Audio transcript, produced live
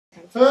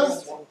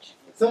First,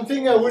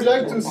 something I would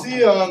like to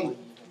see on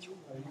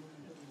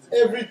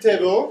every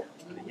table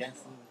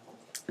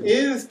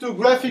is to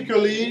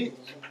graphically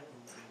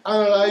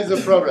analyze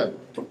the problem.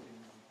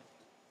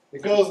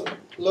 Because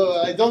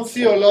I don't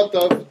see a lot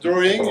of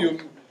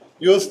drawing.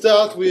 You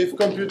start with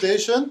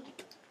computation,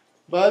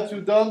 but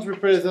you don't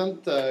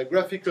represent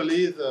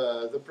graphically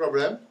the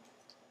problem.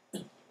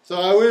 So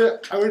I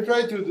will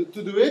try to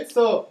do it.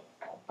 So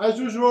as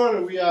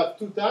usual, we have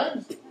two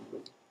times: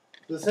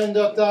 the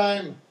sender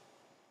time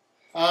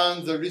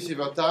and the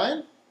receiver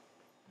time.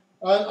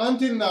 And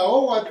until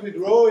now, what we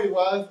draw it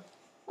was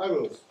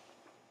arrows.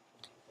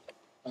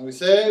 And we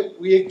say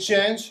we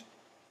exchange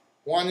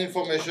one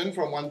information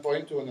from one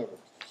point to another.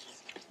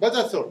 But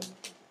that's all.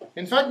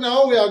 In fact,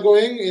 now we are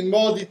going in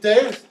more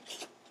details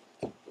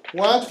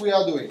what we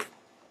are doing.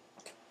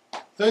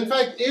 So in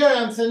fact, here I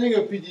am sending a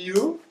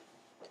PDU.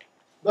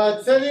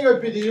 But sending a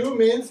PDU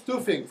means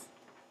two things.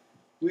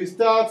 We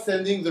start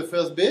sending the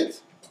first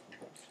bit,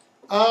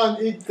 and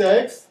it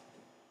takes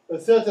a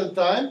certain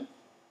time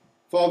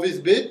for this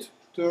bit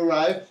to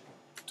arrive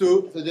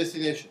to the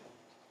destination.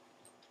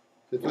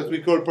 That's what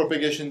we call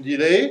propagation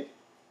delay,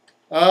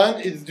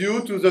 and it's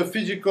due to the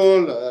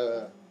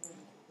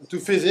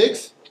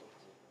physics.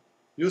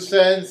 You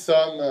send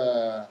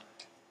some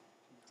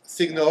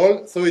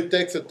signal, so it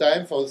takes a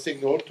time for the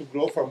signal to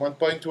go from one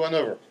point to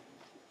another.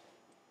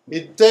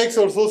 It takes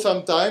also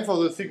some time for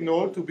the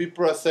signal to be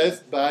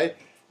processed by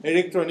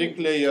electronic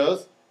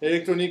layers,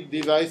 electronic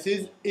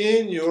devices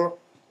in your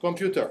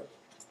computer.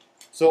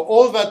 So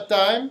all that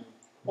time,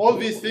 all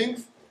these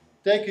things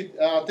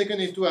are taken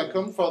into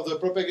account for the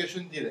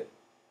propagation delay.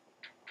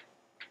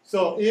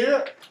 So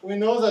here we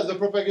know that the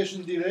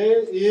propagation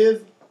delay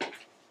is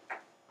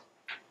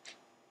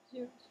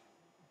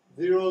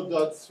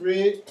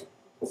 0.3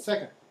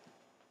 seconds,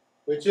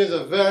 which is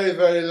a very,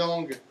 very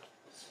long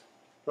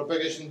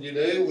propagation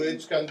delay,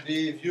 which can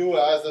be viewed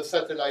as a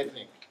satellite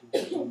link.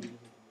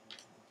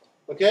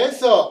 Okay,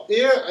 so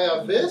here I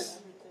have this.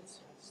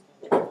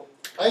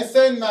 I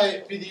send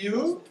my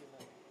PDU,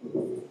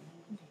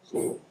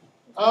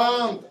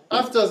 and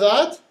after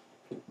that,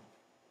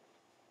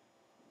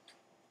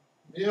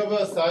 the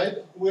other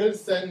side will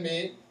send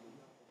me,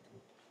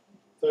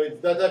 so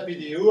it's data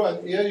PDU,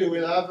 and here you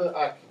will have a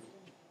ACK.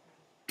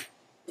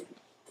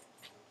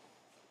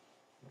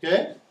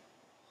 Okay?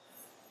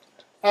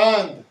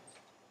 And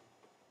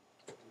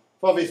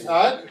for this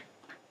ACK,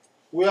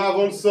 we have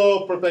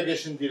also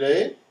propagation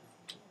delay,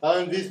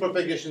 and this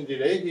propagation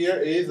delay here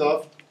is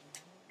of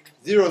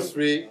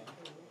 0.3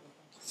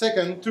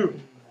 second 2.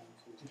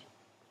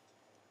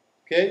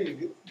 Okay,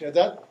 you get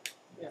that?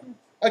 Yeah.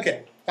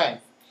 Okay, fine.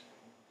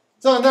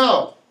 So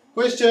now,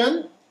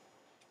 question,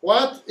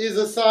 what is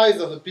the size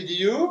of the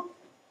PDU?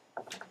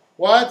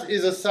 What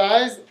is the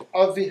size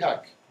of the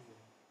ACK?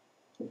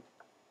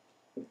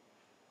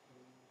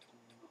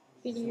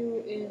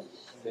 PDU is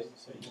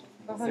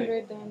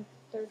 130.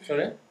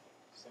 Sorry?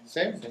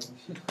 Same?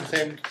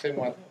 Same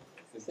what?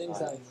 Same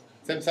size.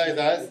 Same size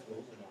as?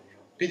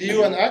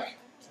 PDU and ACK?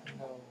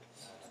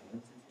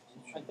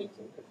 I think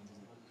so.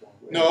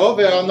 No,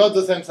 they are not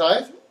the same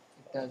size.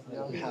 It does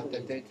not have the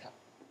data.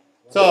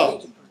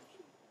 So,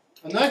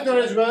 an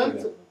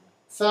acknowledgement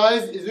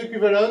size is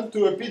equivalent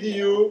to a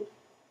PDU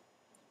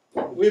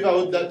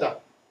without data.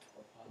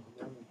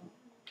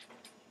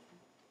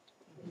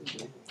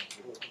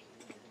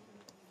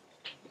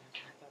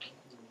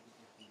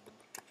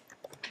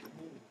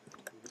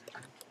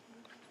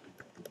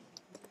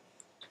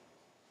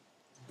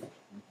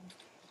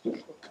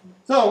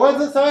 So, what's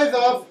the size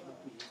of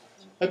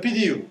a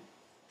PDU?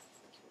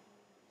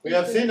 We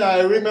have seen,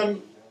 I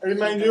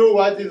remind you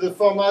what is the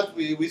format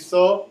we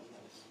saw,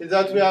 is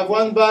that we have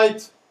 1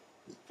 byte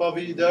for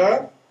the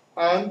header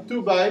and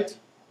 2 bytes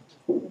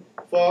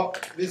for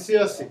the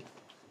CRC.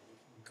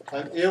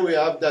 And here we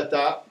have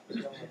data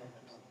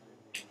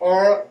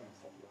or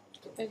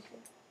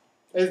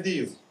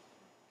SDU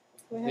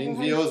in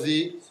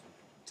VOZ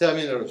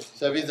terminology,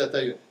 service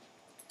data unit.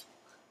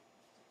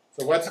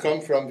 So what's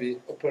come from the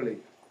upper layer?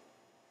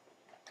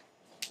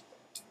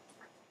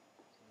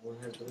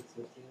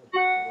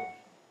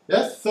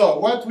 Yes, so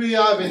what we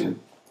have in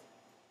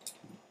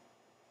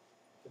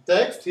the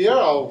text here,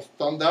 our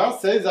standard,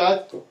 says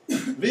that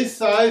this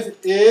size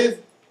is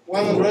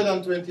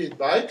 128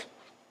 bytes.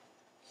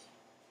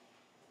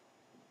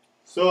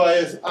 So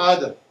I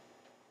add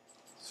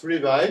 3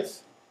 bytes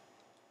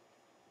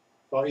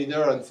for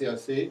header and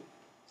CRC,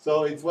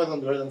 so it's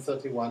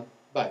 131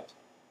 bytes.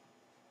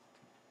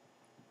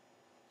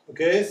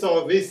 Okay,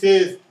 so this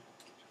is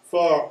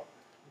for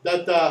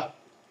data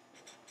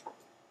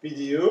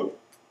PDU,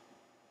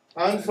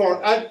 and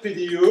for ACK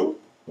PDU,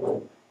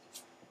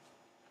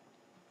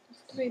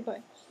 It's 3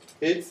 bytes.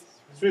 It's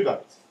 3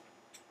 bytes,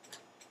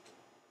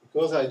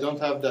 because I don't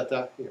have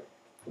data here.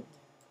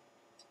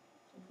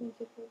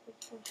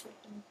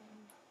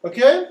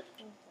 Okay?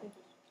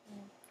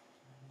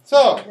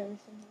 So,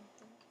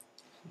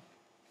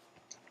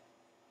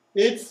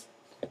 it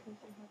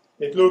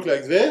looks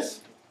like this.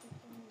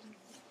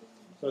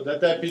 So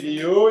data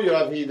PDU, you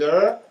have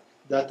header,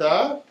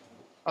 data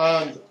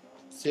and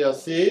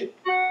CRC,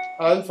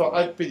 and for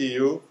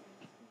ActPDU,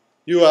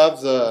 you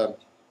have the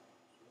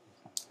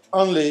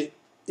only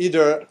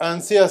header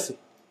and CRC.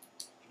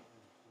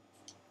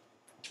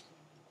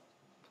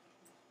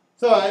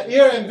 So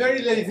here I'm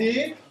very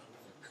lazy.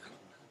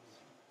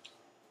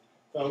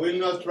 I will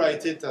not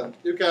write it, and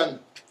you can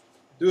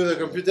do the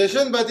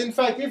computation. But in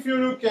fact, if you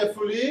look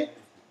carefully,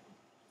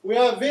 we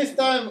have this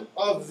time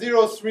of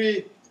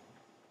 0.3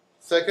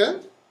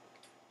 second,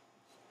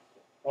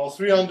 or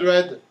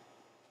 300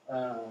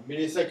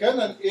 millisecond,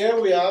 and here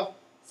we have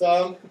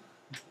some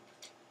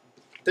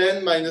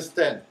 10 minus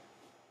 10,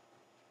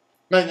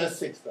 minus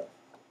 6.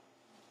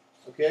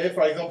 Okay,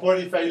 for example,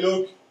 if I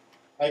look,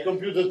 I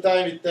compute the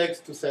time it takes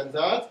to send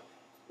that.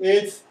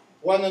 It's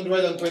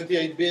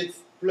 128 bits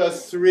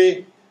plus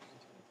 3,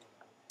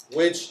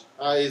 which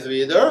is the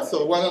header,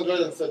 so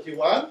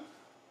 131,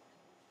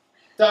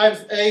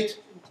 times 8,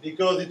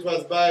 because it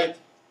was byte,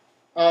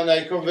 and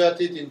I convert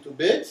it into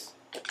bits,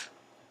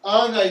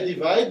 and I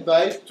divide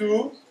by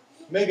 2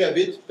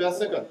 megabits per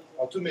second,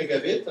 or 2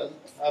 megabits and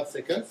half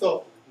second.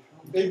 So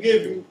it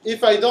gives,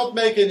 if I don't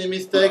make any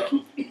mistake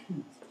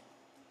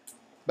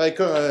by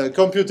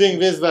computing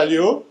this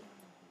value,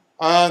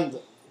 and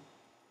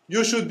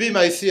you should be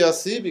my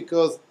CRC,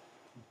 because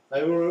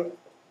I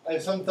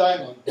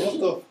sometimes,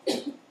 most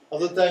of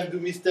the time, do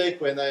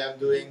mistake when I am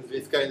doing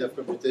this kind of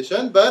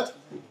computation. But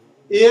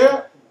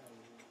here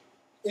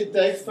it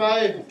takes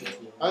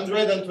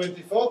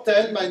 524,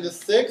 10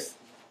 minus 6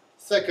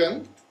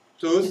 seconds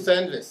to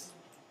send this.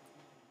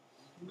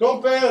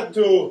 Compared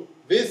to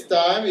this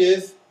time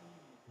is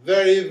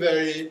very,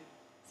 very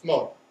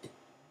small.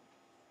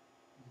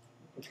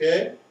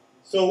 Okay?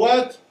 So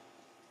what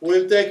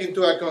we'll take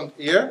into account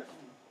here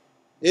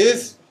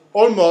is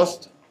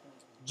almost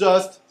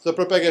just the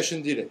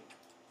propagation delay.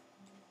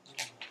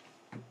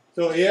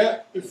 So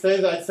here it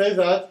says, I say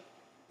that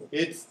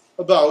it's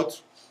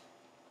about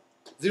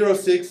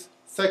 0.6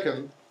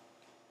 seconds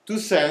to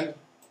send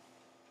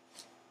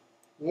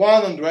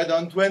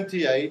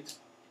 128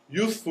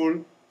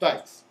 useful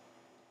bytes.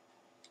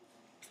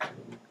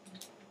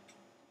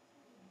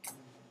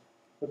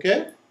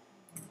 Okay?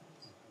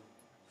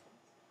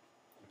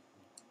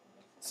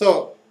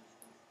 So,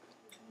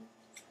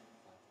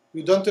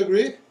 you don't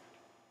agree?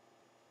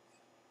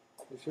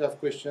 If you have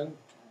questions.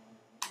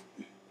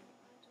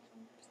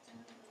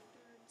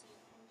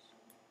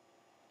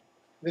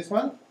 This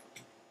one?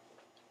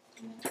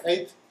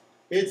 8.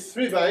 It's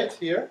 3 bytes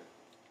here,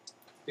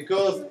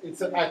 because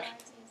it's an ACK.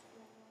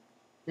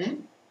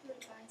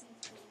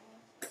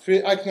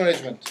 3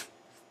 acknowledgement.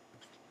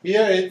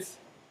 Here it's,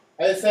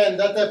 I send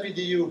data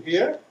PDU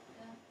here.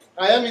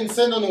 I am in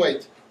send on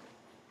wait.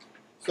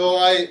 So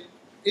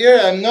here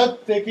I'm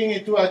not taking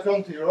into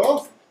account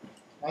errors,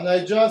 and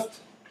I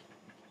just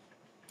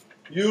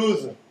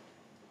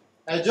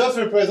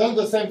represent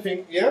the same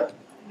thing here,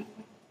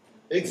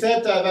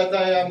 except that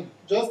I am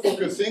just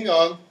focusing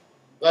on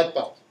that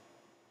part.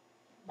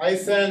 I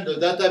send the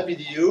data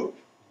PDU,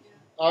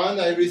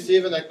 and I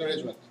receive an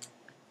acknowledgement.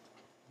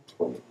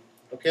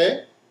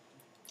 Okay?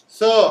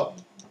 So,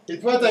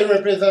 it's what I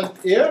represent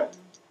here,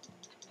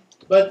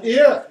 but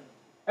here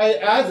I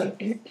add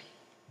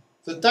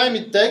the time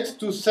it takes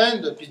to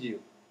send the PDU.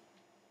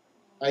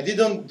 I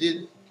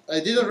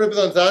didn't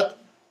represent that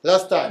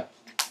last time.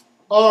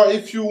 Or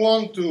if you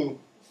want to,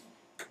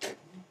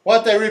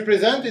 what I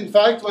represent in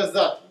fact was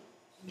that.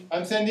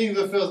 I'm sending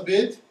the first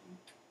bit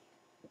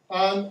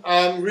and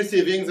I'm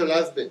receiving the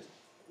last bit.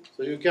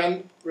 So you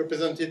can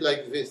represent it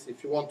like this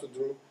if you want to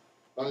do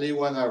only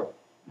 1 arrow.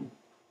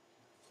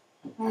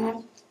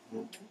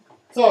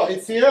 So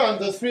it's here, and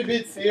the 3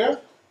 bits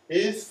here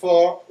is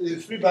for, the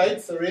 3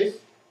 bytes, sorry,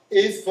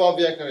 is for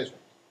the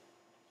acknowledgement.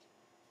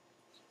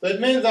 So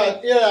it means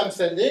that here I'm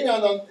sending,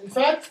 and in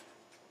fact,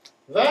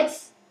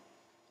 that's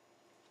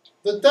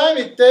the time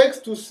it takes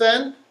to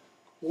send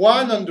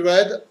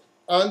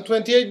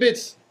 128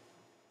 bits.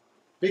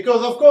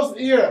 Because of course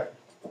here,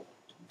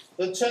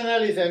 the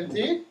channel is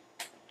empty,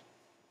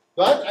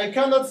 but I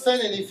cannot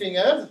send anything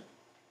else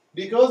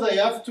because I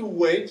have to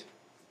wait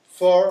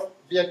for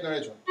the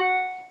acknowledgement.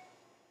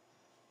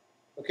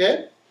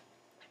 Okay?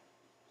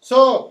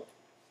 So,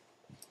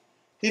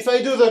 if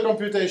I do the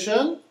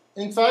computation,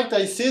 in fact,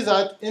 I see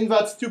that in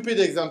that stupid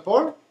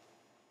example,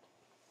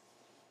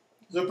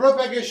 the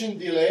propagation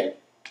delay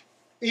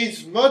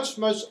is much,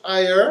 much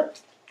higher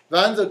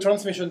than the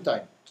transmission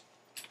time.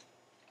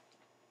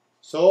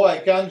 So I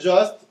can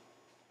just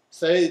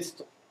say it's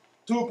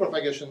 2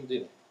 propagation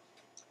delay.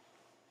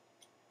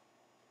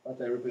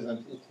 But I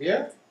represent it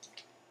here.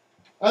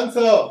 And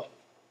so,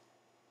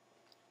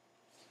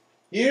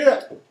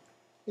 here,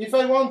 if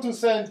I want to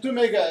send 2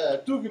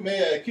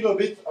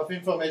 kilobits of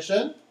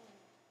information,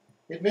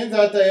 it means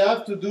that I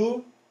have to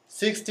do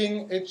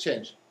 16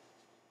 exchange.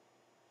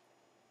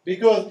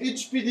 Because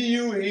each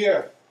PDU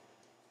here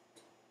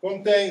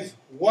contains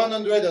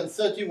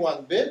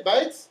 131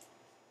 bytes,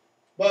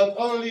 but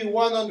only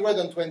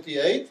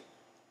 128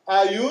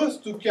 are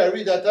used to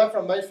carry data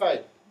from my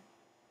file.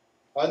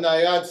 And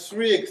I add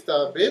 3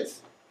 extra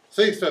bits,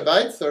 extra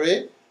bytes,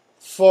 sorry,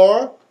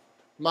 for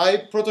my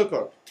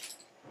protocol.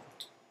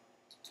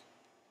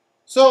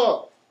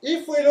 So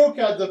if we look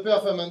at the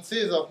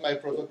performances of my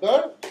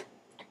protocol,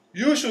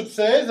 you should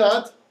say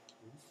that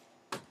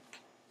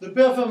the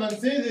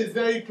performances is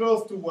very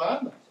close to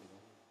 1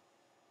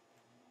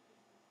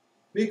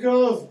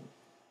 because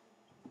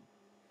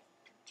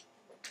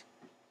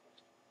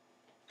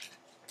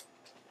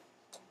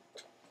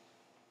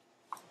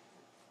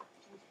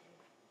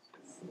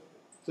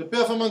the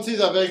performances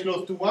are very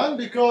close to 1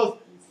 because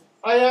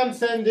I am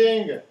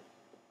sending,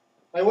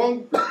 I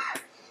want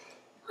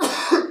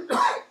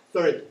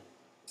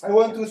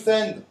to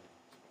send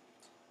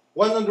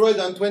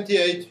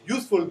 128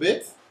 useful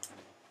bits,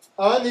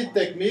 and it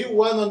takes me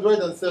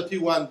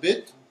 131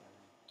 bits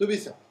to be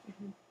sent.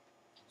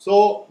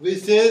 So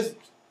this is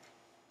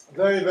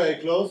very, very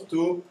close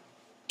to,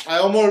 I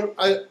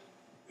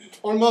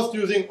almost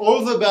using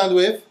all the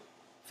bandwidth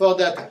for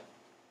data.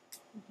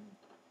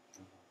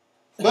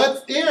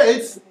 But here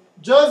it's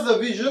just the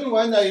vision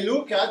when I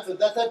look at the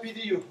data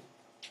PDU.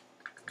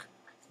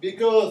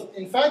 Because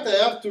in fact I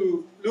have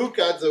to look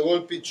at the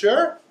whole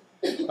picture.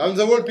 And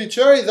the whole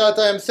picture is that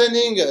I am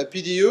sending a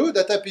PDU,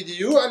 data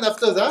PDU, and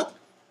after that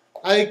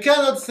I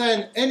cannot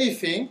send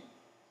anything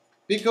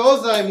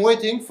because I'm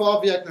waiting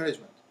for the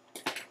acknowledgement.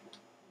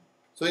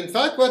 So in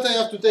fact what I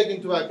have to take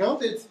into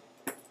account is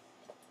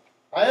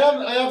I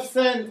have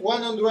sent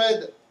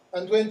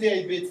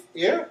 128 bits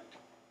here,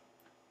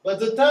 but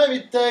the time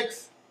it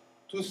takes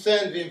to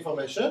send the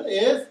information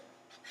is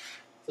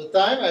the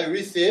time I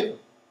receive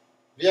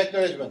the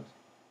acknowledgement.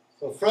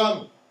 So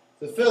from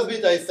the first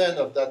bit I send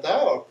of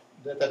data, or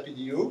data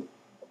PDU,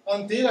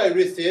 until I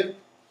receive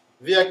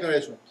the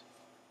acknowledgement.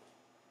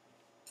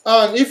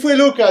 And if we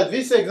look at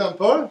this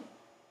example,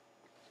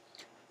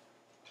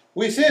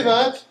 we see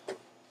that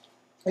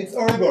it's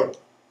horrible.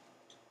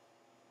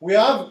 We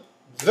have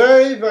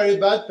very, very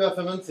bad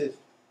performances.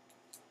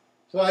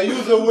 So I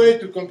use a way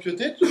to compute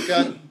it. You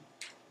can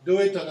do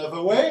it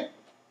another way.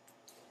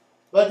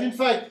 But in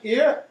fact,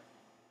 here,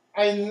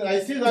 I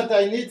see that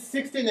I need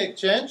 16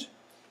 exchange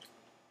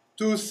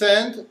to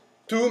send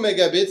 2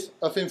 megabits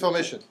of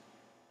information.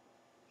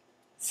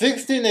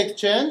 16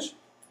 exchange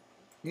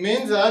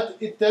means that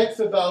it takes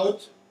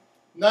about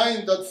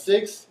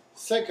 9.6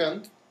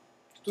 seconds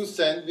to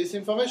send this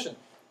information.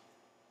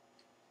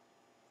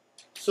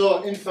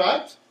 So in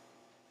fact,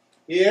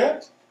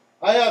 here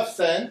I have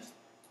sent,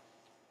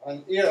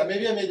 and here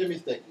maybe I made a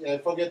mistake. I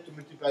forget to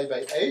multiply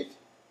by 8.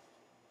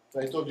 So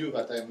I told you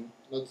that I'm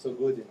not so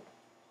good in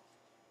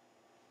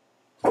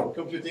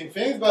computing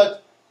things,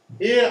 but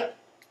here,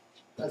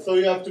 so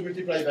you have to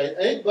multiply by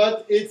 8,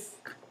 but it's,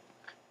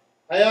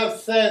 I have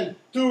sent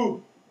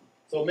 2,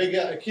 so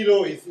a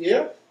kilo is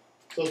here,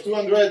 so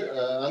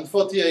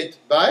 248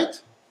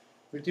 bytes,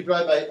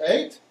 multiplied by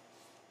 8,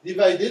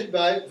 divided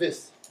by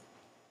this,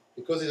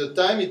 because it's the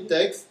time it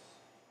takes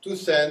to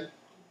send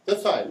the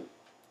file.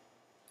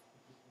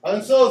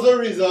 And so the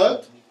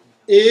result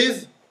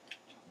is,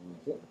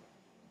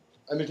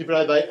 I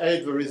multiply by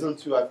 8, the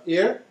result you have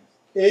here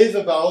is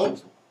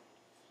about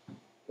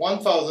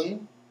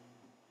 1,000,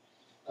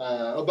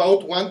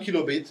 about 1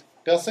 kilobit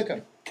per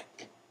second.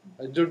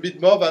 A little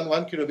bit more than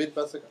 1 kilobit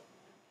per second.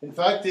 In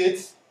fact,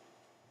 it's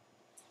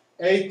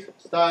 8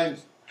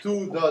 times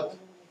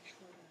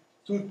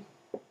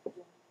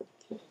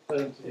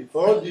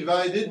 2.274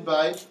 divided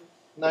by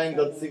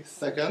 9.6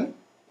 seconds.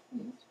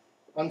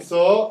 And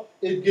so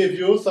it gives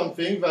you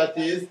something that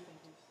is, if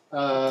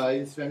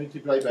I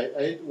multiply by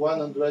 8,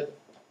 100,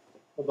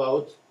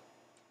 about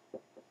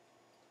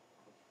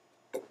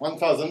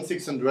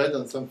 1,600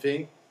 and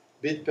something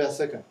bit per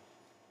second.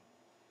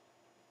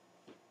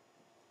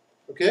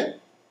 Okay?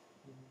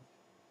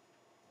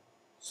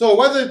 So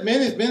what does it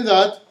mean? It means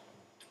that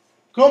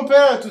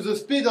compared to the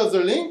speed of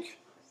the link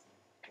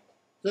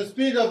was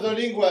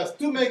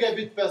 2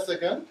 megabits per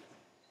second,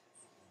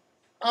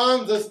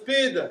 and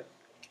the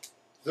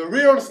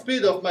real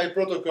speed of my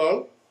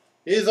protocol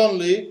is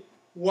only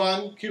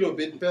 1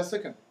 kilobit per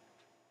second.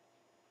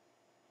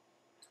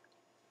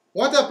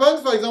 What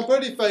happens, for example,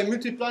 if I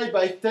multiply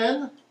by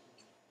 10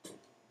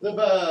 the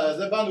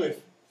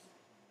bandwidth?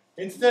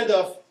 Instead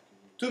of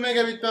 2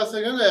 megabits per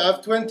second, I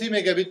have 20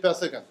 megabits per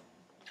second.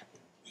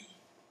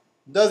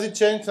 Does it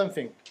change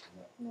something?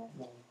 No.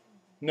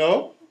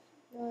 No?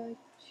 It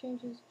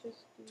changes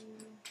just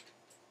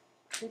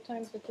the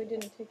times that we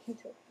didn't take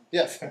into account.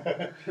 Yes.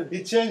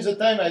 It changes the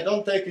time I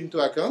don't take into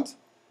account.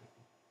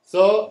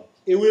 So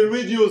it will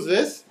reduce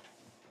this.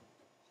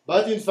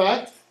 But in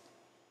fact,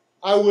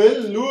 I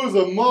will lose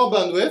more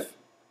bandwidth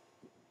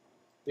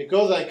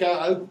because I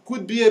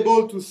could be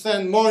able to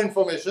send more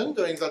information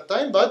during that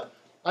time, but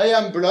I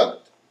am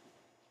blocked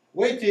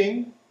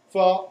waiting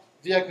for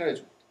the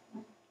acknowledgement.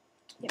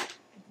 Yeah.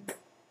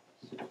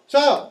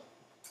 So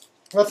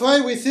that's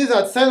why we see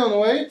that send and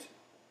wait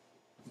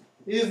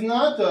is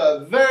not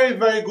a very,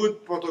 very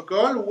good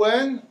protocol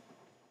when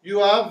you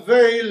have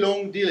very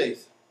long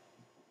delays,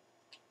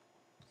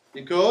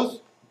 because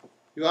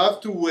you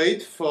have to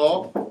wait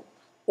for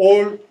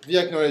all the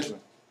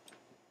acknowledgement.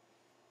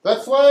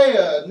 That's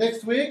why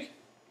next week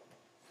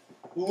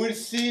we will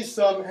see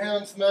some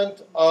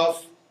enhancement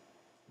of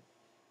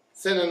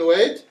send and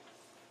wait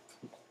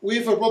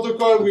with a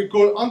protocol we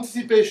call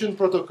anticipation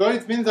protocol.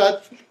 It means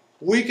that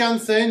we can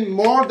send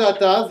more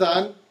data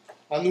than,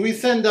 and we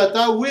send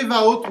data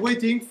without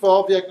waiting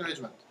for the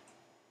acknowledgement.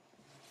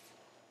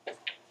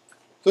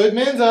 So it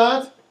means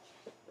that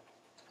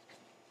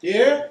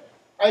here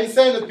I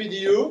send a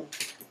PDU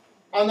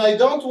and I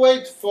don't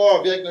wait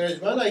for the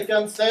acknowledgement, I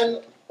can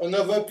send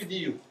another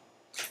PDU.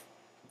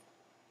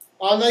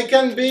 And I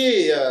can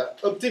be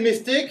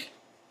optimistic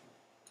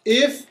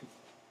if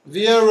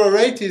the error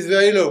rate is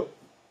very low.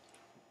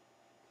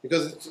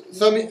 Because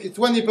it's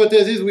one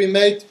hypothesis we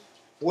made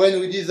when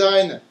we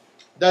design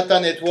data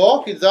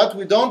network, is that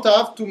we don't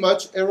have too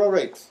much error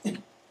rate.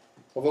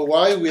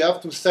 Otherwise, we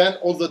have to send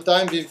all the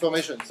time the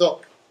information.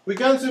 So we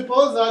can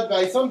suppose that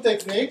by some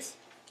techniques,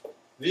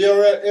 the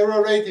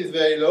error rate is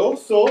very low,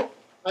 so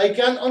I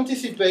can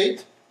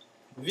anticipate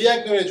the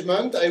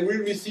acknowledgement I will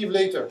receive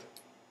later.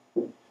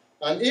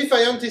 And if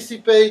I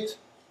anticipate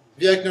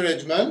the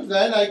acknowledgement,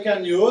 then I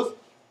can use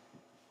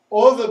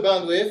all the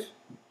bandwidth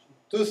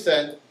to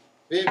send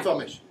the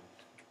information.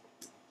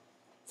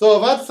 So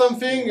that's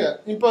something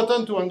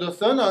important to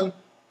understand, and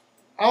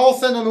our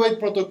send and wait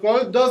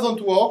protocol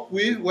doesn't work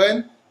with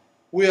when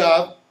we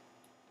have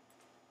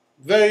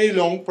very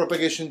long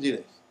propagation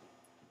delays.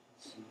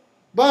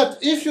 But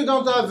if you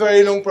don't have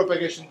very long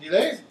propagation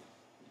delays,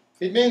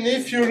 it means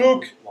if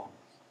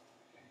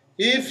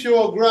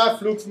your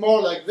graph looks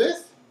more like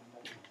this,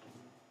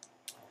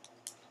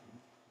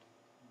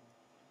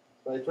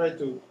 I try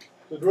to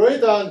draw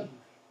it, and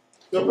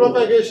the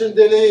propagation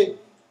delay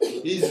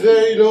is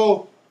very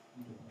low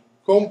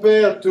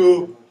compared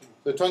to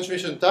the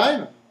transmission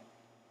time.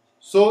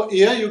 So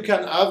here you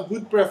can have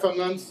good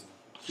performance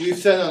with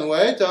send and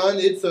wait, and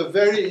it's a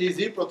very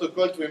easy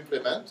protocol to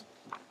implement.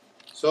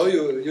 So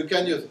you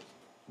can use it.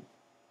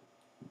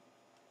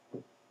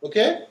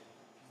 Okay?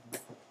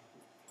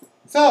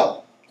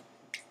 So,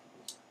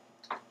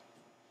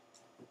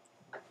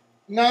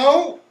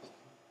 now,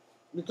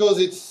 because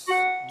it's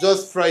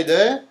just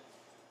Friday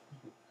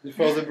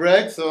before the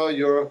break, so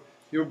your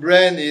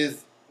brain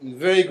is in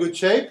very good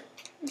shape.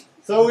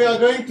 So we are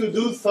going to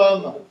do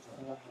some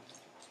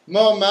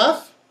more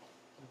math,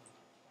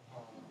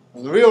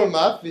 real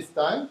math this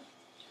time.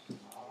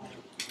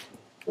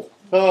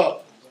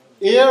 So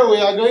here we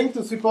are going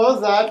to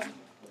suppose that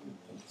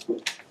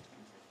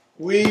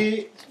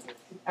we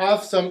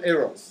have some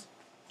errors.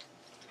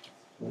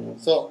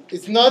 So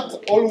it's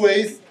not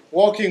always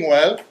working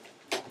well.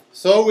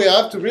 So we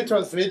have to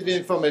retransmit the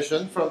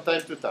information from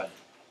time to time.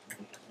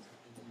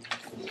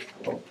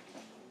 So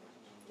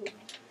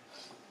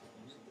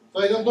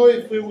I don't know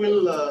if we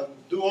will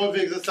do all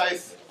the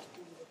exercise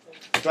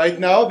right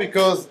now,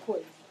 because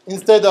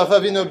instead of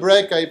having a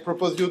break, I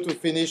propose you to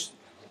finish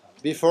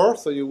before,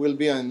 so you will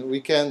be on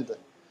weekend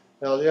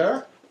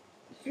earlier.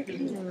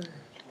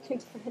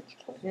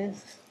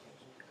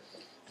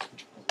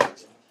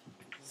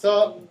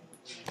 So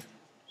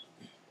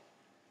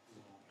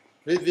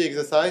read the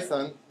exercise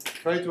and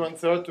try to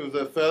answer to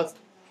the first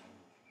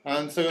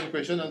and second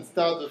question, and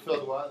start the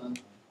third one.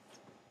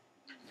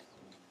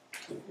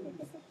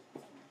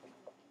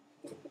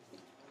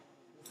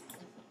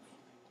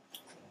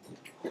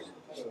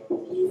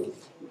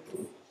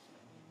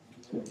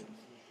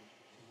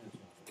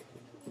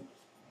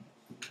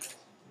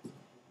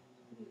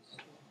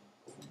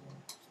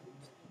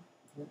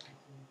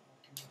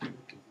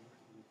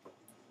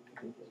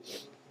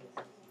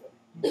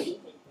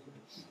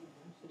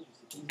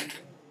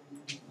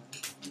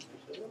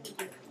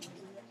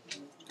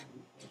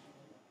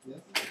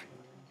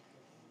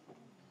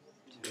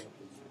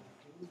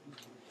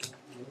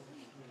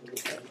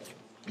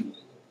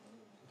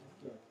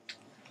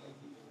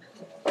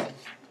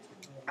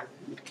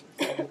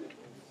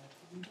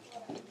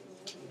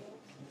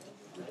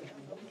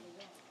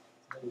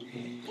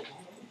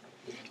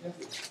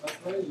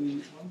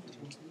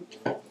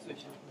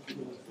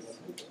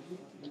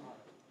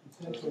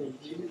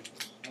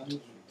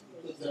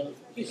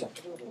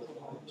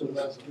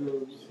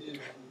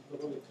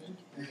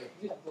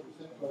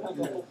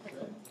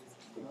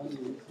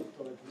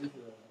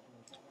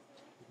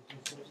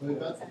 So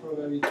that's the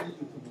probability you can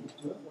put.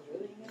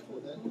 So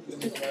then you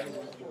can try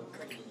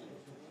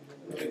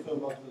it's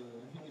about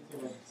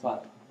yes. But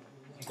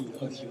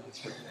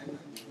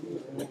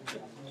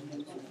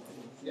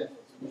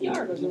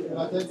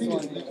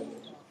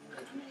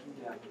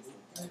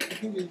I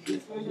think it's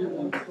this way you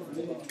want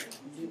probably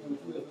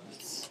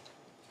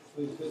so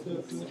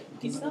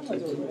it's better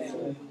to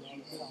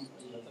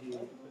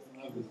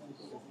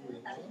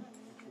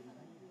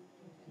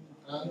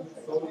and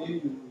so here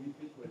you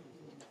repeat what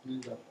you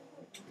means that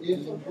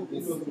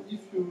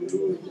if you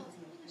lose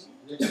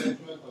the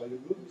acknowledgement or you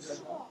lose the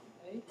data,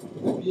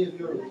 the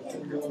behavior of the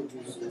sender will be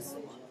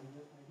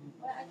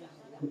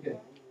okay.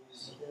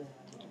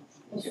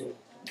 Okay.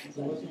 So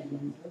what you do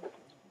is that?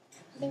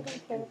 They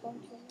don't care about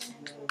you.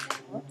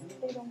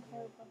 They don't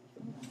care about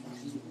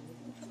you.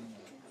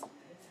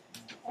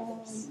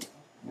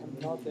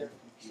 not their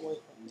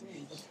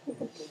boyfriend.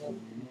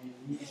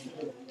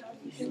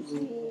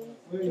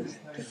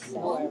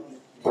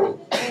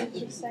 Going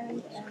to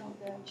send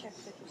and check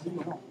that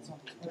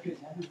you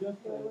send. Do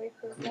I wait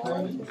for a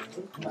call?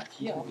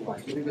 Yeah, of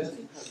course.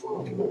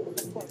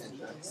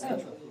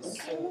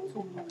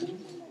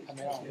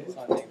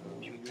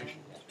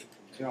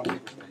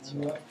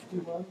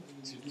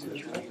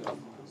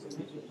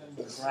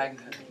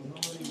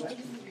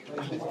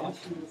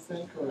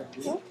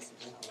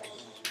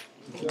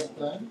 First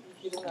time,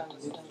 You don't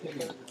understand the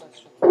third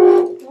question.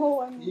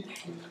 No, I'm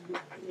if you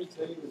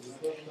say the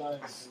first time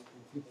and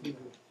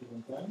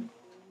 67 time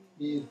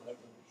is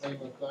same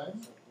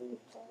time,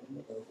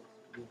 because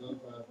you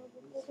don't have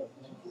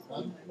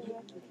one.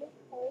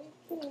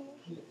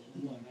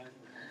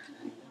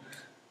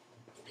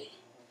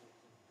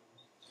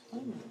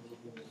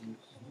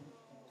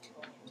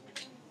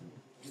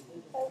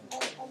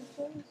 I'm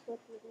curious what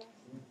the last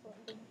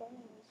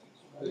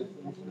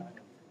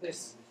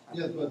This.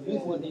 Yes, but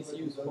this What is is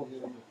used for? what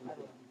you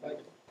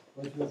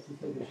have to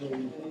say the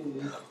probability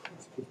is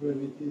the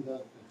probability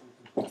that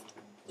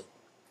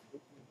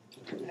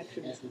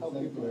Actually, it's the how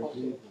same people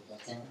correctly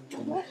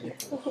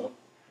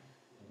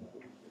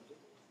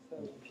So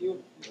if your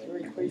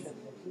equation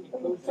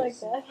It looks like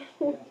that. but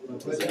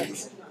what you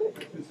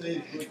say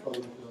is good for the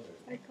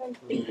I can't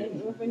think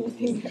of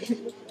anything that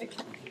would look like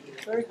that.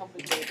 very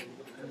complicated.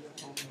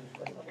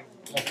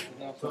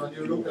 So when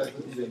you look at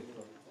the delay,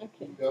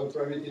 Okay. you have a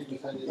probability to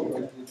send it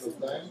correctly first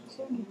time.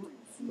 So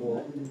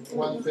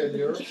one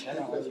failure, two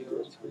failures,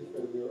 three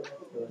failures,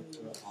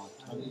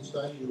 and each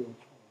time you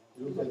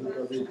look at the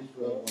probability to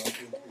have 1, 2,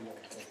 3, or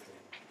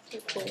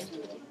 4.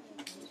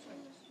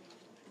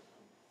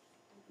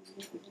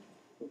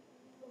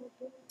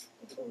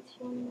 So it's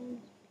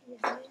 1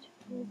 message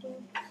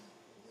meeting.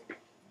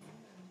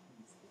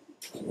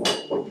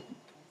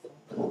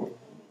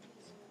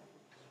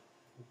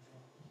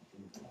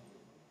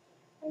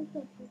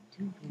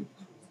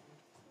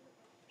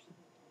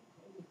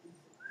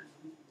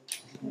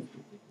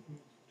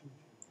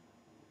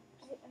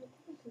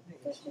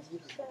 That's just to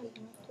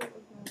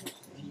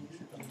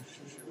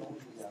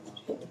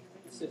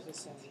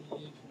send,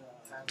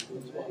 not to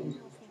acknowledge.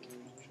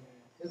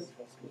 Yes,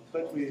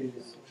 but we.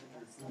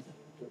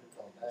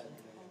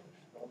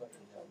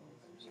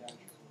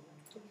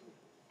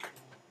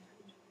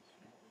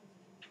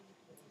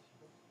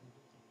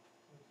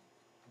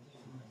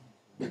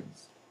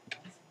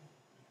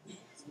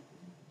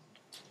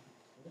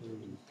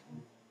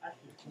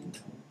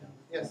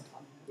 Yes,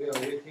 we are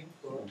waiting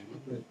for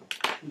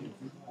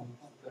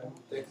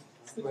text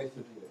twice a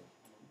day.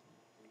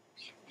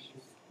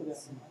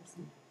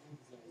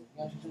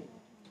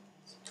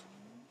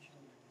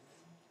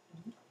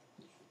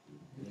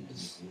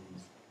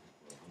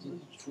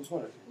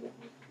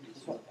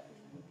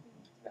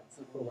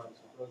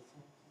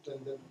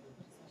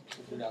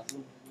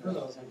 No,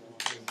 no.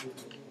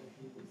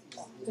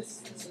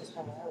 This is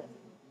how I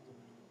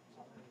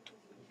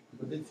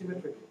But it's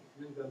symmetric.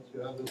 It means that you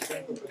have the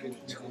same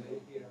propagation delay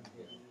here and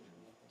here.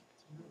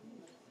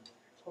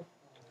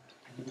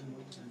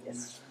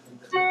 Yes.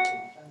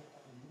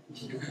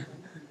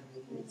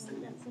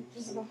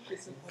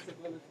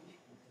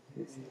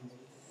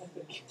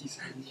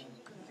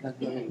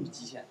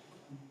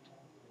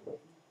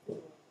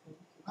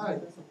 Ah,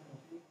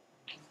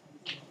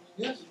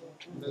 yes.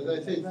 As I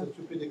say, it's a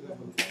stupid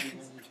example.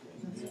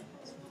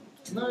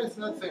 No, it's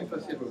not so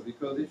impossible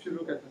because if you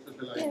look at the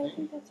satellite Yeah, I thing,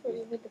 think that's where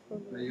you hit the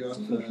problem. you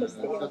have Because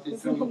they are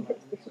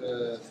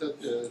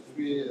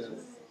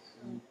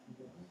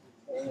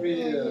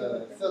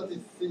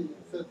 32,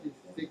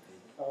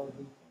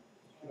 36,000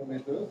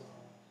 kilometers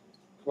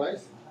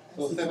twice,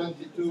 so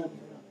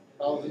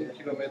 72,000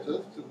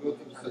 kilometers to go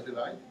to the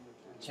satellite.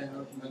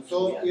 And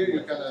so here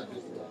you can have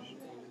this.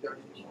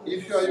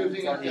 If you are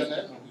using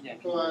internet,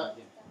 so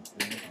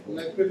in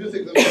my previous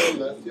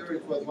example last year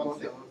it was 1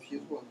 second.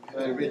 I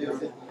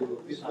reduced it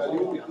to this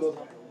value because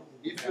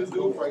if you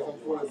do, for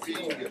example, a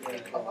ping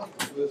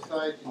to a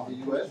site in the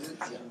US,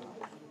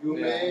 you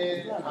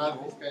may have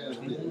this kind of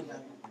delay.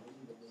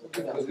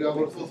 Because you have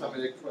also some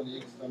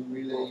electronics, some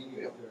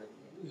relaying.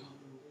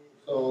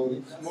 So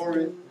it's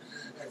more.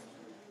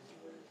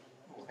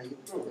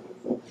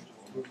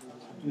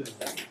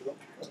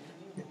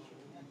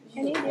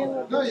 Any idea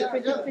what No, the yeah.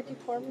 pretty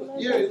formula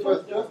is? Here it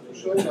was just to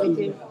show that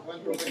when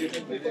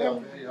propagation delay are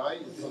very high,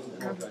 it's not a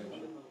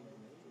correlation.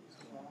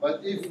 But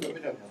if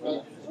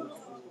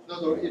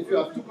you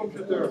have two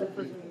computers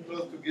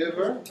close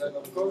together, then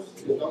of course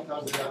you don't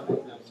have the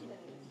advantage.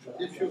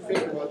 If you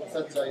think about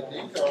satellite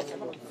link, or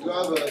you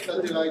have a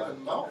satellite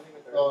on Mars,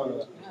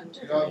 or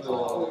you have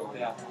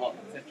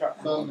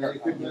some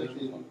equipment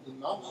in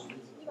Mars,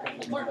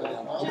 and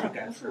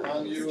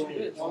you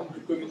want to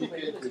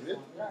communicate with it.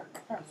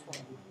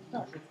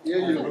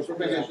 Here your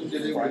propagation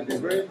delay will be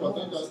very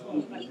important,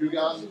 and you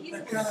cannot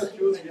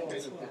use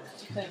this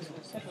kind of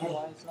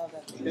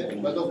thing. Okay?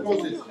 But of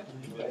course it's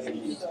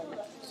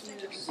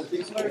a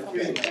big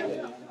situation.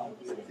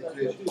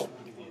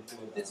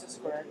 This is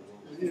correct,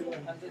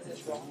 and this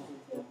is wrong.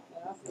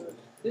 after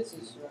this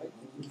is right.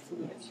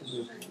 This is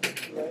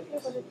right. Yeah,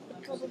 but it's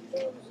because of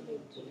the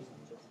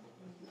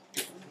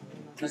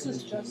This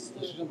is just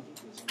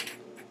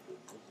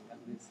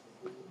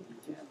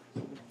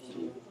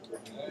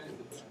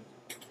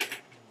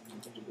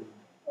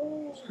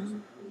oh.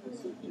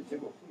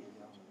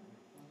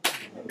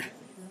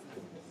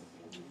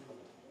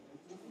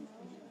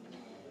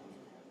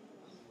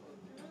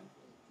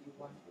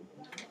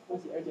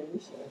而且你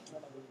写的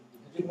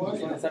One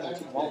现在is三种情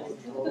况，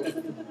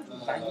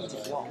单一解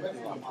药，对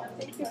吧？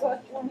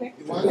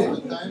 one is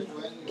the time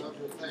when you have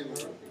the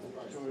timer.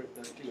 就是这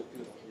个东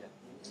西，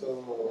 So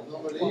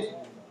normally,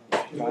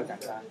 主要改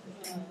善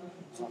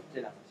这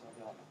两个消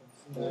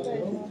掉的，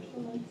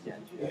减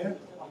去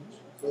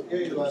so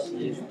here you have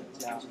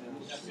加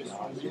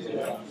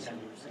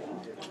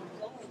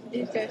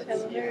These guys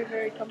have a very,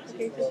 very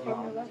complicated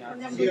formula for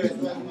here numbers. is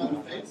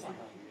one fix.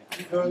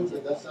 Turn the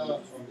data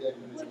from the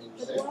algorithm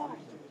But set. why?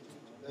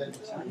 Then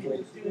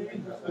wait.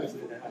 But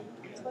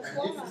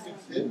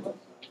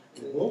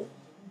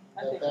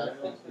And if why?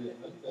 you fix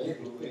it,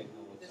 remove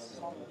data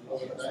from the algorithm.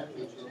 Over time,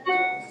 you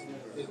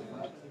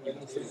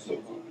change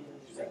it.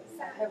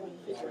 I haven't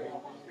figured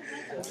out.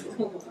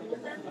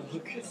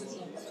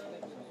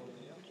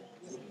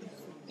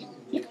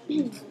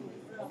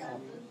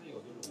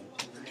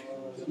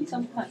 相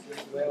看。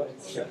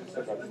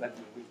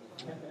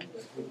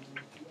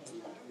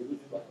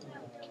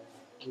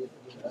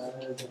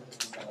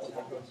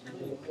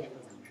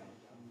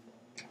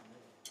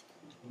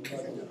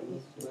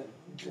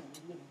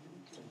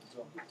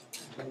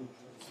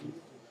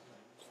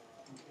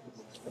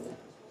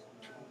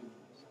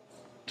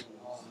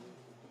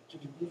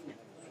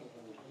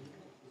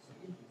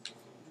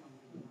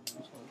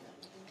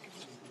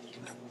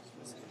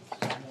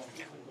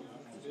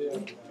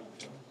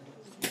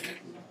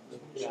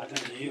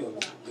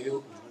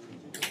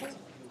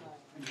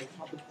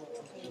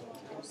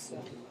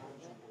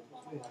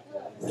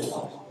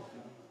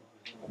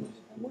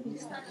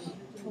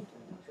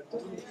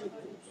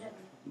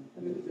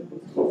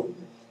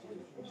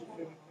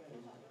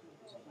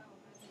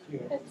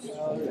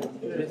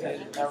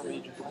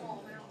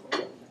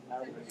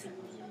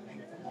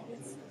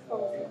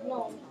Oh,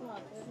 no, it's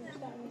not.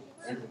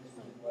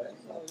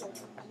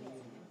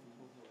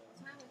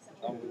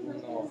 I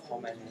don't know how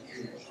many.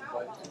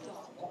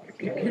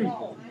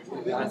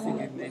 I think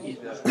it maybe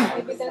the.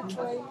 Maybe that's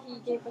why he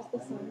gave us the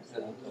sums.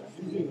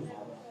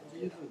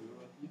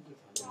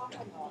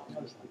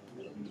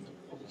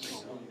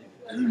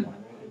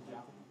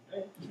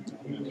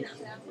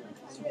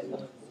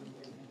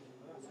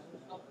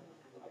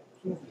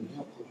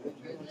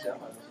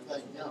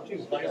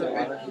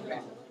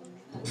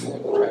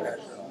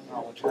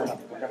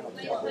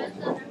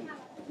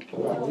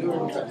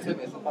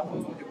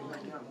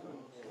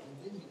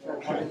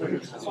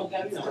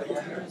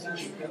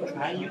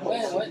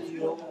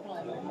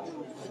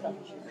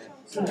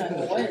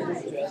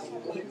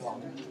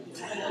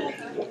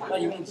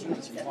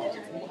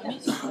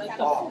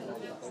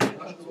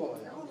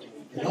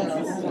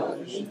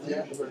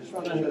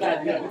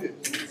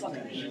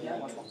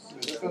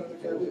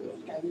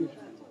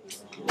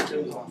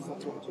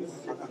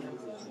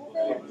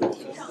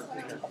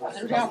它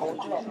是这样的，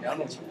两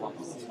种情况，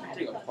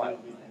这个坏了，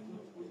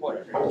或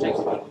者是这个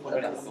坏了，或者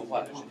两个都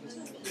坏了，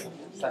是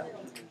三，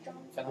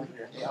相当于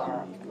是 A2，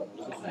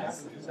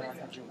相当于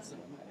只有4种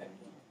排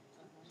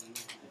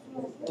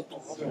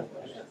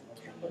列。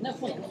那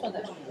不能算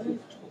在成功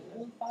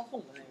发送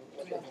的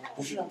那个。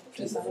不是啊，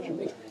这3个是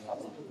未成功发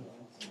送。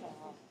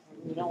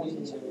你让我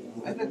先写。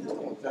哎，那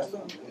我再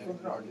算多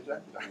少计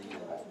算机的？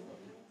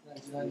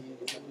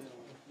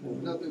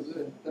那对不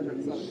对？但是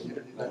算计算机的。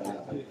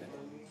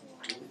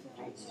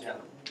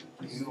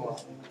没用啊。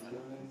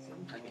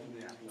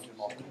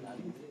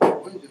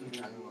我也觉得没啥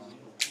用啊。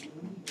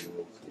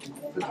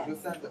这只是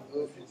3的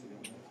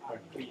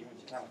可以用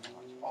其他的方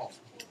法。哦，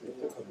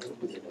这可能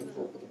不行。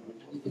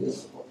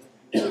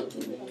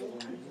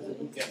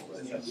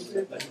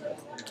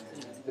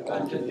对吧？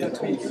这也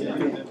可以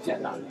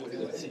简单这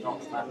个形状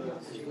慢。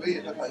所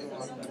以它还用了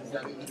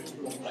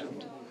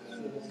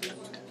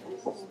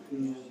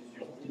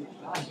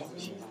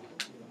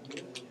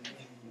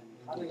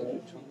它这个是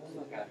成功的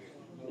概率，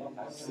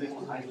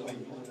还有那样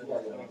的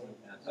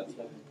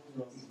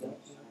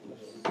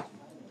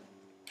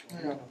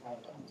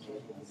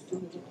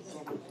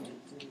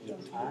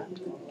话，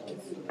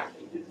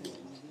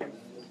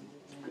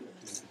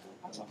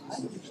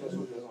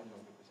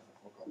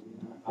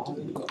然后一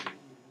个。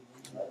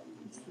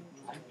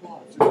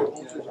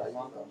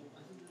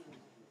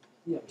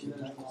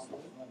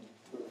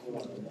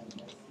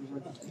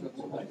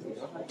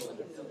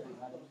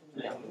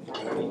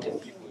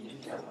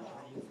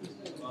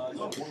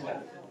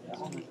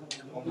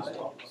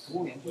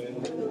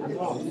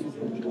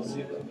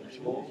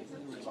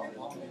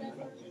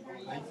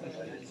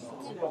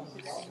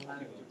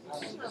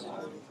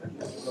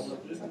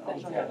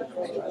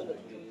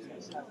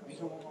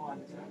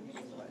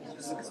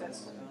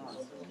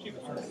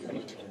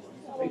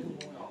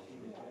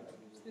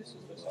意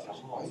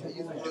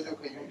思说就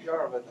可以用第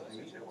二问的那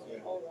个结果。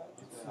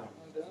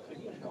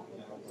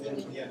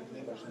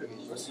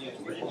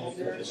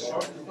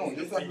那我就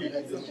算是一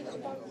次。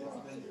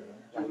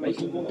没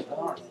成功的分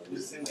二，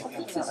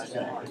再来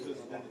选二，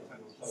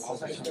好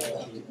再选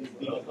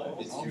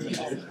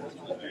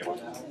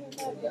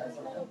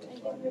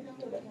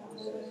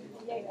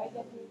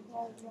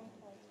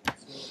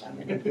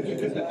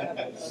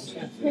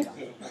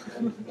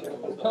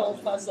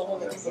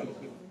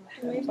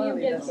Maybe you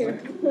get here.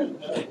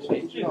 谁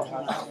知道他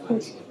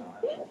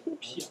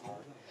？PR。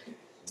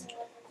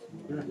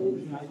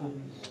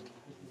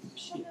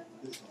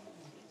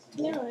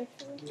Yeah,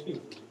 actually.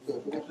 对，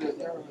就是第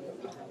二个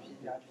P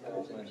加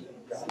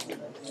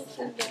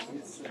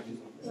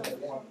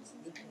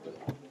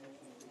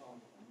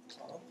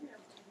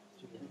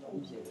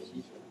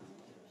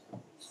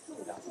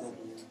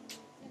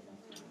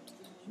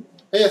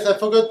Yes, I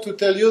forgot to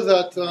tell you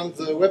that on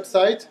the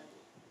website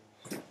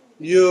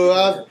you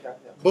have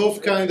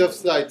both kind of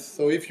slides.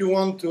 So if you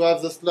want to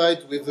have the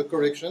slide with the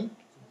correction,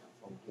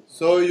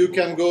 so you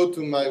can go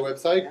to my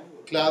website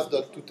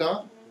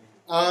class.tuta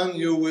and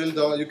you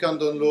can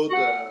download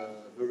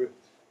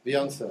the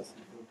answers.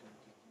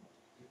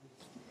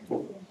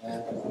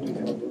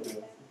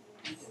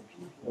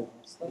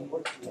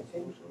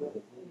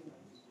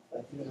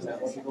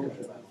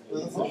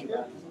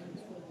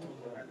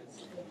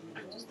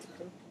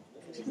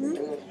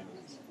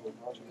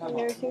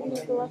 Everything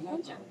is the last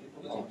one?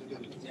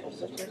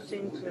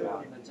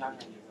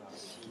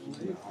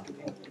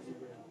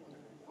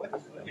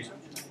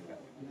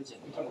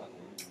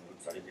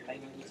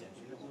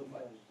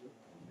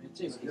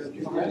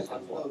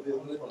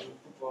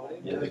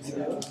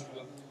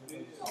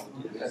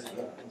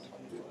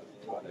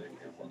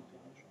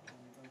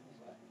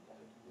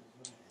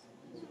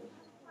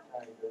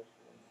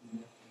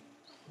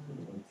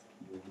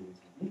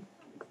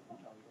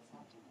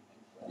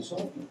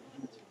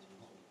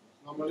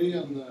 Normally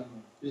on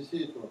PC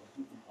it works.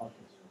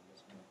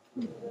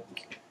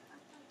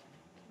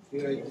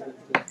 Here it's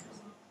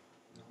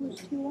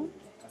Which T1?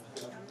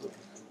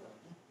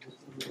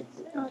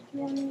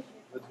 T1.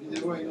 but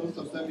video I know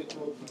sometimes it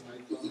works on my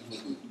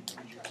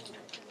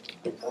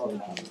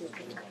phone.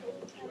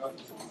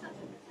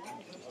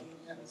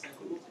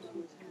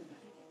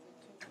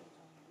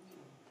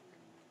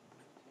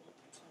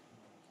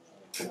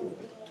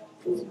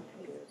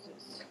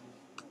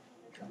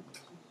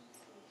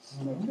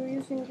 Like you're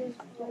using this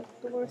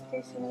like the worst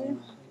case scenario?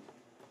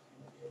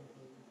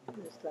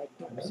 It's like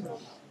maximum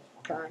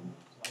time.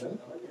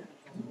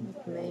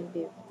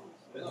 Maybe.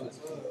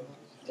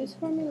 This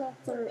formula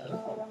for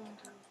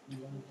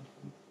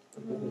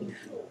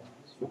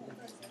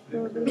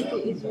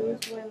probability is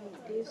used when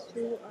these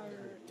two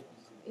are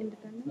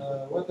independent.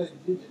 What I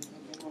did is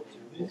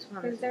This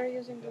one Because they're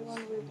using the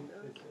one with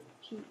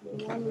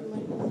the one with my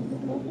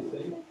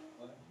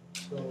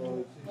so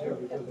it's easier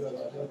because you have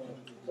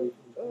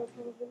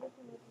probability.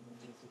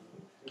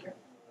 Yeah.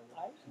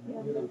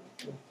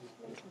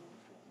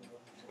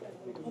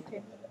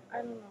 Okay, I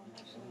don't know.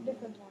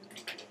 Different one.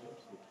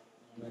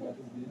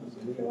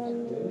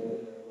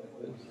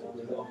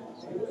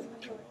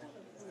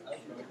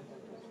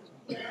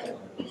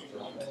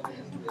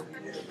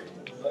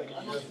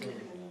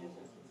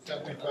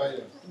 simplify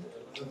it.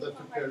 Doesn't have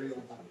to carry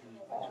on.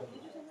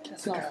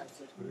 it's not.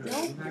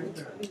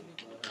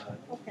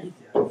 Okay.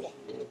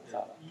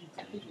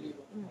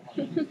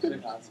 最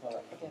拿错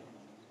了。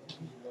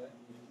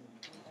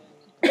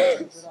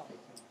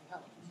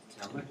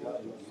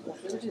我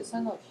觉得这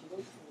3道题都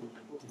是。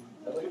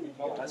这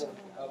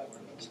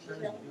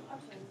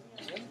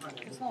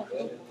3道题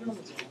都不是那么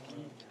简单。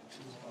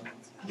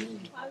你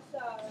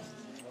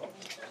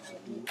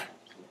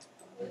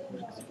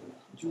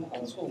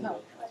看，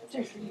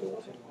这是一种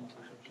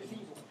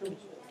正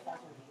确发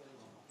现。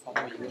好多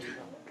一个是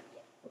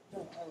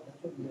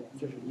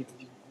这是一种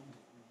情况。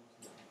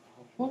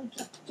说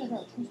这上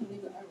出现了一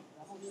个 error，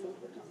 然后所有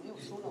人没有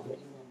收到那个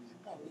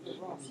到一个多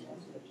少钱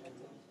的圈子，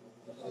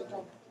这样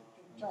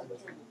这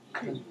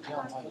样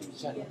的话有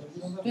限制。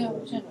对啊，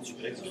无限制，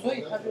所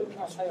以他这块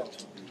他要，所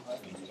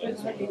以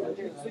他这个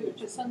所以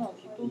这3道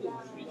题都得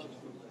属于这个。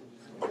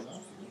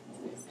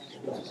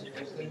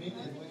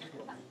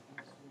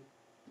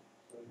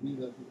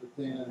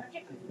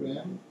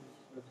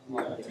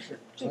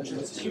这只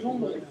是其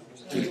中的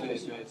最简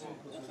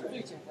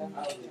单的。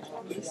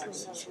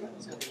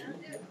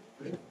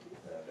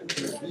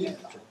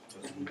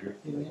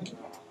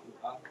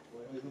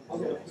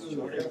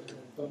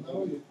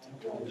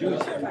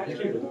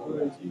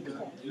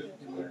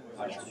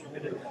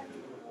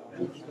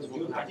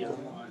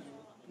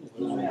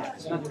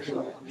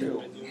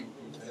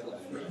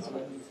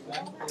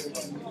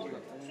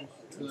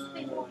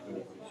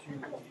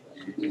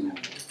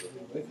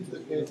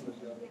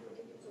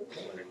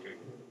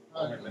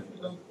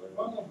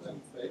One of them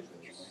fails,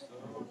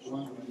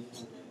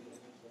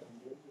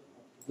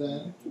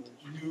 then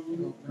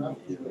you have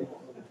to wait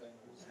for the time.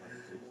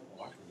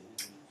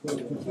 So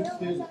to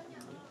succeed,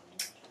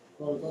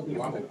 For example, you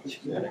can fix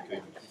it. You can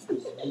fix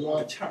it the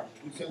first time.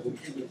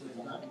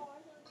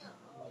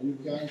 You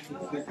can fix it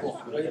the third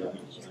time,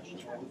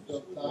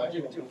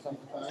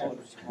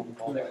 the fifth time.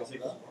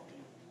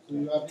 So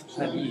you have each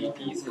time you have to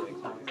fix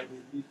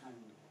it.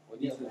 我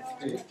第一次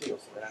这个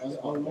回来之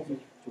后，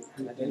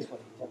还真错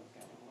了一件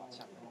改的话，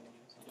下面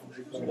同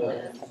时觉得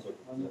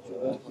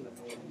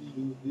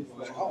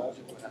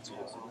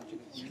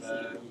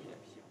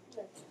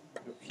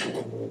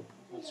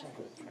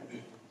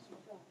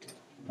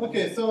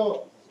Okay,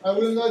 so I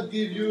will not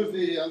give you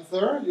the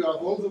answer. You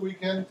have all the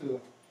weekend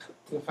to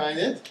find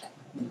it.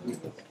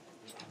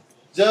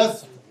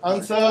 Just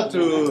answer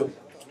to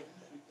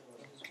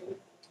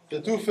the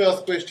two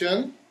first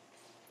questions.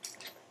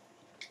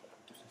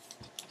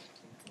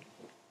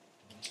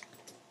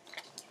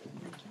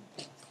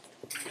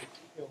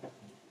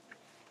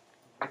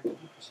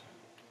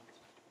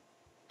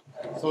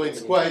 So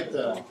it's quite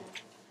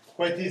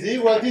easy.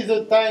 What is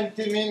the time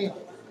timing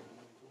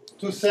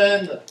to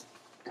send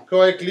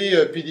correctly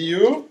a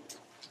PDU?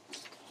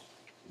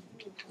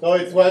 So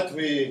it's what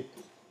we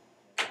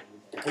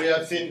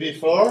have seen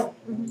before.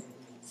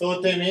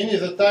 So timing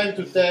is the time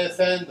to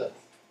send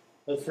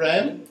a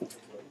frame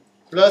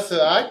plus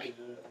a hack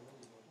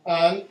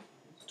and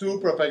 2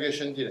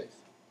 propagation delays.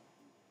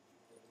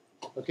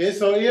 Okay,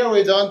 so here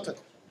we don't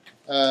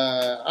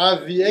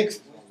have the X.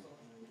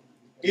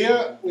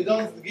 Here we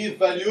don't give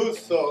values,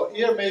 so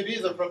here maybe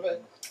the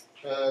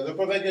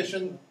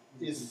propagation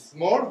is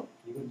small,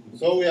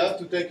 so we have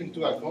to take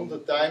into account the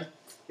time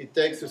it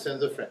takes to send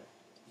the frame.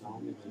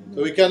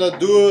 So we cannot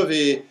do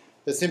the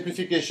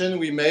simplification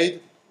we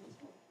made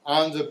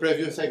on the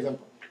previous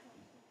example.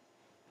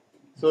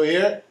 So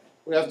here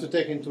we have to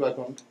take into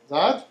account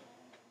that.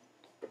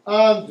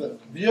 And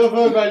the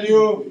other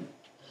value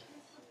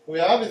we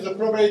have is the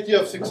probability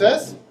of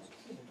success.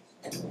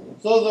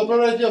 So the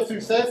probability of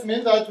success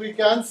means that we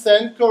can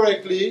send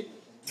correctly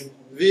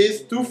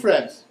these 2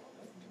 frames.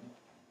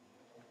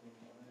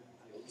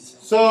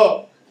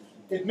 So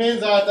it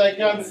means that I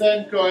can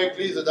send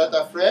correctly the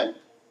data frame.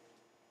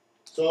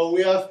 So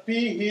we have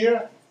P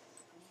here.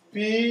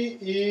 P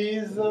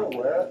is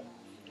where?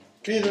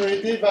 P is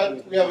relative,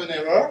 but we have an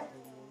error.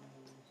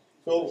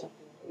 So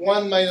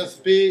 1 minus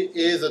P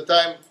is the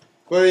time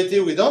probability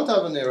we don't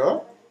have an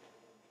error.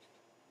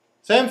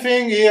 Same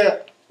thing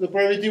here. The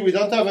probability we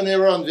don't have an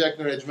error on the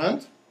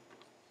acknowledgement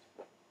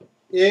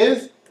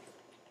is,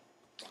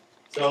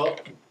 so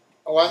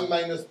 1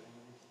 minus,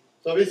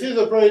 so this is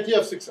the probability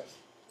of success.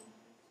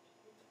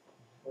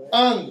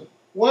 And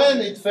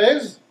when it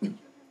fails,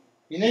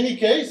 in any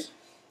case,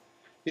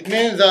 it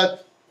means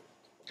that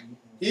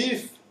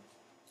if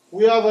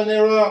we have an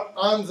error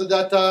on the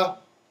data,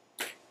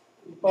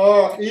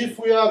 or if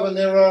we have an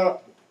error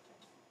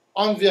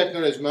on the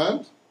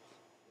acknowledgement,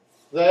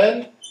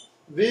 then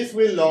this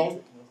will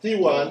long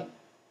T1,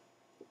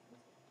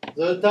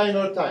 the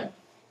timer time.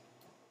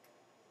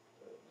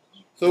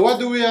 So what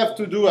do we have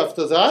to do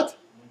after that?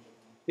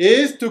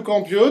 Is to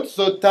compute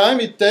the time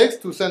it takes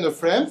to send a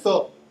frame.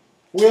 So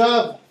we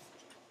have a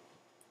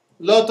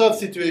lot of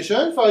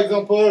situations. For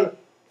example,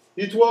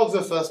 it works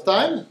the first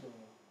time,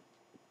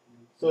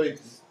 so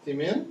it's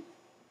T-min.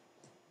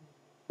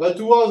 But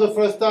to work the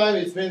first time,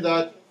 it means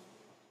that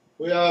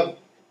we have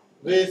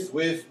this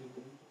with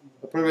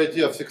a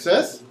probability of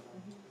success.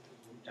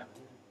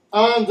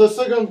 And the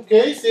second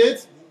case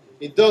is,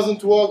 it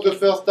doesn't work the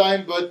first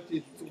time, but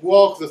it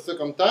works the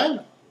second time.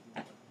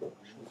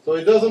 So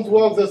it doesn't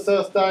work the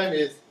first time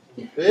is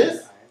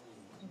this,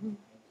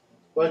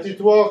 but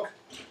it works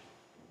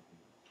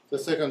the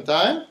second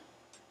time.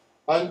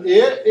 And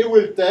here, it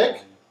will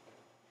take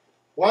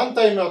 1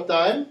 timer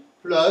time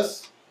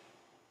plus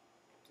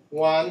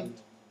 1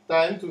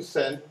 time to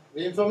send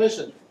the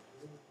information.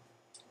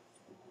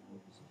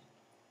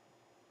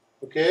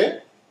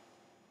 Okay?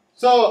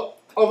 So,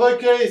 other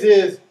case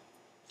is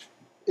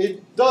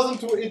it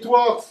doesn't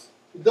work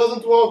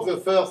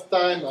the first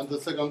time and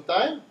the second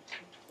time.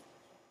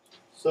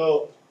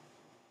 So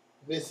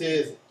this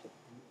is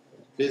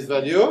this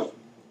value,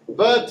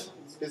 but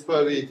this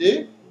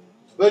probability,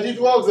 but it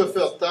works the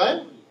first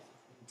time,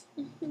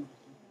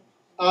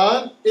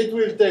 and it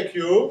will take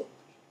you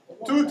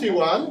 2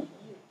 T1,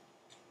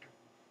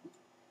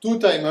 2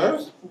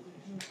 timers,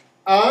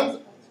 and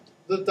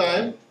the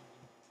time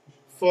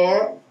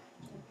for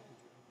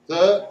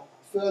the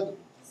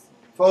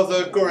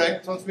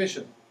correct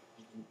transmission.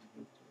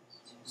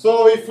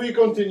 So if we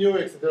continue,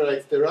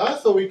 etc.,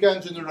 so we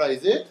can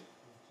generalize it.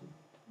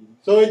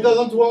 So it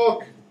doesn't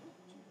work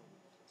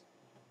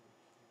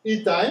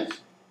E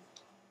times,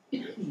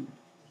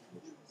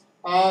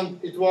 and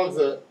it works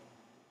the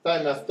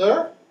time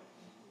after,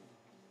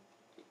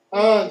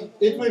 and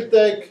it will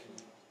take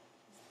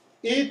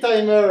E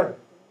timer,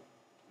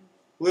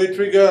 will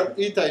trigger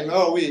E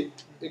timer, we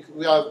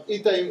have E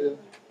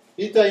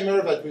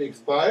timer that will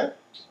expire,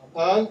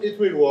 and it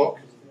will work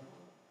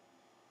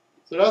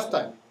the last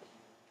time,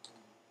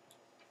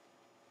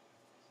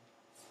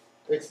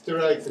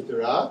 etc.,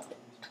 etc.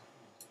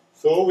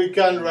 So we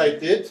can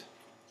write it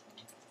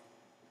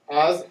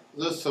as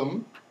the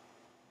sum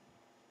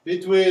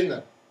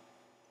between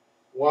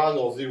 1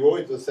 or 0,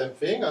 it's the same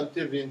thing,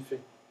 until the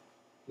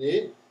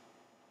infinity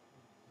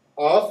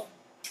of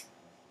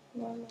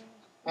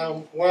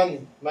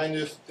 1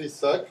 minus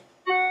psoc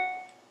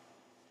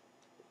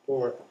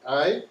or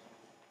I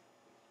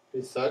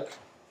psoc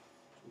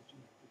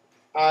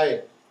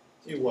I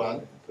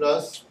T1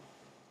 plus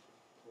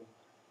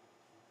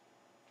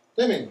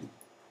Deming. You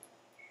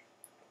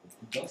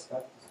don't have to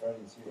start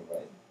in 0,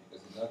 right?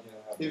 Because it's not going to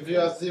have. If you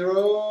have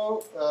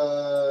 0,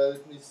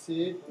 let me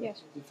see.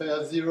 Yes. If I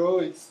have 0,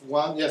 it's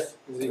 1. Yes,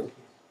 0.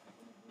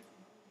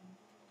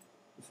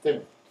 It's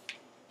Deming.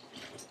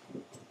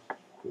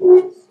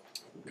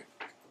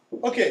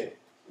 Okay,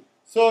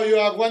 so you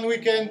have 1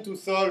 weekend to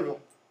solve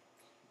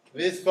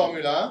this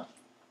formula.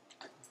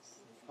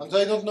 And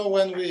I don't know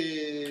when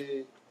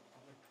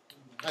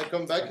I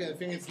come back, I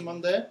think it's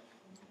Monday.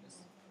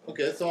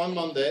 Okay, so on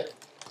Monday,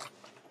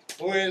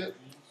 we'll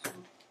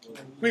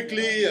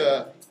quickly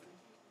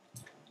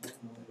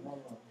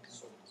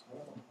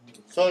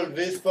solve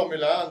this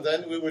formula, and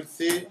then we will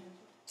see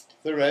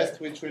the rest,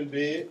 which will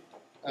be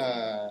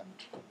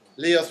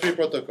layer 3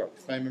 protocol,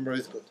 if my memory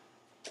is good.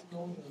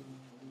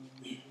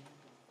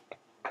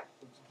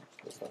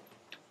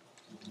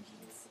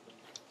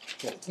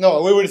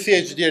 No, we will see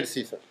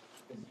HDLC first.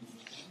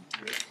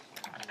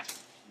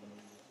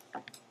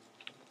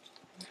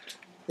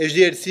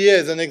 HDLC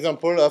is an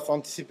example of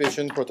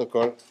anticipation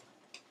protocol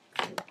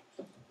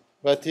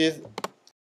that is